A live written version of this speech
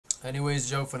Anyways,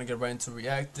 Joe, finna get right into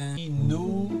reacting.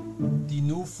 The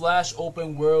new Flash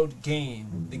open world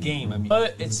game. The game, I mean.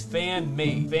 But it's fan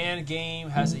made. Fan game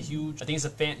has a huge, I think it's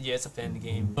a fan, yeah, it's a fan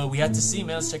game. But we have to see,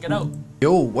 man. Let's check it out.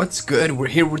 Yo, what's good? We're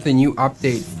here with a new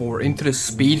update for Into the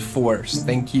Speed Force.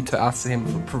 Thank you to Asim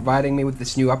for providing me with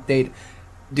this new update.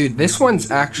 Dude, this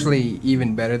one's actually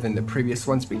even better than the previous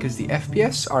ones because the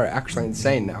FPS are actually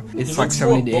insane now. It's like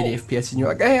 70 to 80 FPS and you're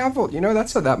like, hey, you know,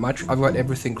 that's not that much. I've got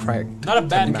everything cracked. Not a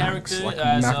bad max, character. Like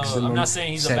I'm not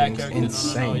saying he's settings, a bad character.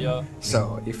 insane. No,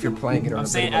 so if you're playing it on a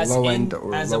bit of a low end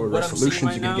or lower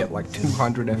resolutions, you can get like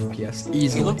 200 FPS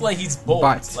easily. He looked like he's bold.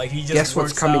 But like he just guess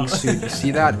what's coming soon? You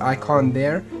see that icon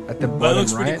there at the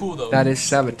bottom right? Cool, that is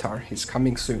Savitar. He's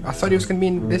coming soon. I thought he was going to be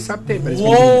in this update, but it's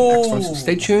going to be in the next one. So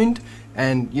stay tuned.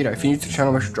 And you know, if you're new to the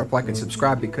channel, make sure to drop a like and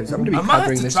subscribe because I'm gonna be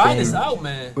covering this game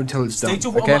until it's done. Stay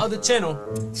tuned for my other channel.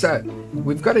 So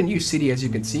we've got a new city, as you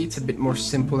can see. It's a bit more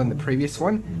simple than the previous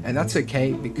one, and that's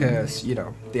okay because you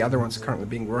know the other one's currently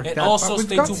being worked out. And also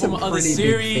stay tuned for my other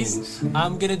series.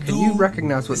 I'm gonna do. Can you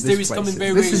recognize what this place is?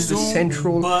 This is the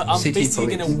central city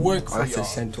police. Gonna work for that's a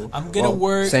central. I'm gonna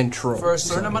work central for a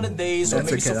certain amount of days, or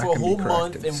maybe so for a whole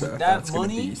month, and with that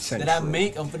money that I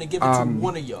make, I'm gonna give it to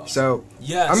one of y'all. So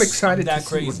I'm excited to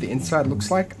see what the inside looks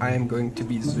like. I am going to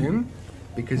be zoom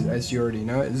because, as you already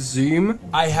know, zoom.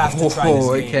 I have to try this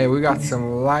game. Okay, we got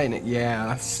some lightning. Yeah,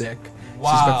 that's sick.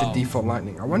 Wow. She's got the default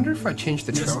lightning. I wonder if I change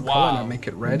the trail color and I make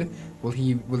it red, will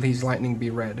his lightning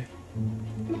be red?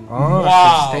 Oh,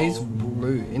 wow. So it stays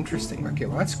blue. Interesting. Okay,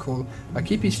 well that's cool. I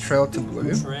keep his trail to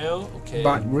blue. Okay.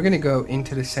 But we're gonna go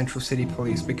into the Central City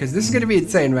Police because this is gonna be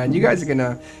insane, man. You guys are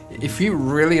gonna, if you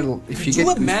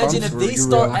get imagine if they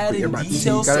start adding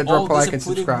details you gotta drop a like and and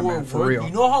subscribe, man, for real.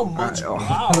 You know how much?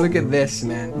 Wow. Look at this,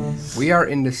 man. We are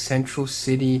in the Central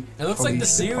City. It looks like the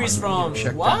series from.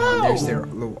 Check that out. There's their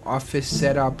little office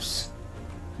setups.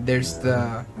 There's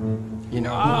the, you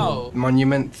know,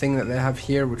 monument thing that they have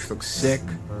here, which looks sick.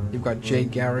 You've got Jay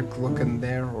Garrick looking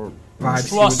there, or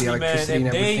vibes with the electricity and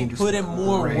everything. They put in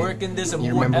more work in this and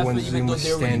more effort, even though they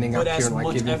standing up here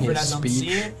like giving his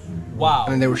speech. Wow.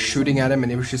 And they were shooting at him,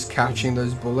 and he was just catching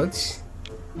those bullets.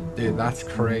 Dude, that's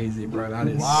crazy, bro. That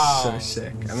is so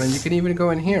sick. And then you can even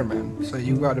go in here, man. So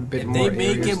you got a bit more. They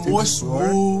make it more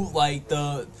smooth, like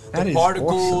the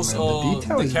particles, the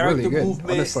detail the is character really good,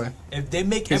 movement. honestly. If they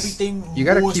make everything you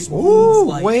gotta more keep. smooth, Ooh,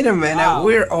 like, wait a minute.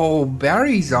 We're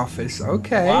Barry's office.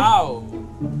 Okay. Wow.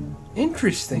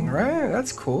 Interesting, right?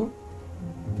 That's cool.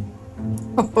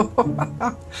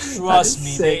 Trust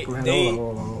me,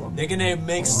 they're gonna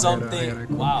make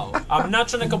something. Wow. I'm not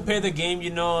trying to compare the game, you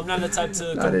know. I'm not the type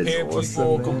to compare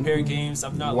people, compare games.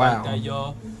 I'm not like that,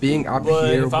 y'all. Being up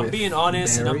but here if I'm being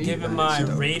honest and I'm giving my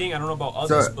rating, I don't know about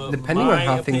others, but depending on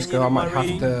how things go, I might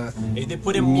have to if they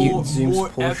put in mute Zoom's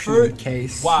portion effort, in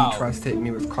case he tries to hit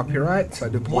me with copyright. So I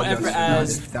do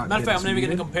apologize for that. Matter of fact, I'm never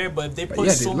gonna compare, but if they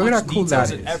put so much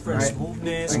details and effort,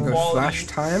 smoothness, quality, flash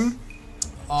time.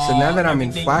 So now that I'm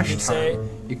in flash time,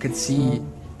 you can see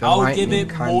the lightning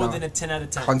kind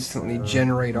of constantly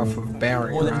generate off of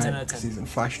Barry, right? Because he's in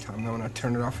flash time. Now when I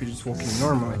turn it off, he's just walking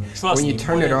normally. When you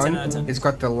turn it on, it's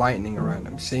got the lightning around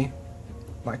him. See?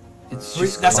 Like, it's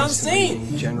just that's what I'm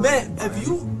saying. Man, if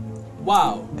you...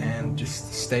 Wow. And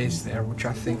just stays there, which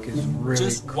I think is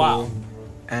really cool.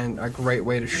 And a great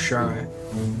way to show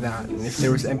that. And if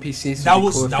there was NPCs, it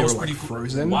would be cool if they were like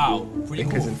frozen. Wow.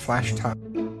 Because in flash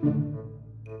time...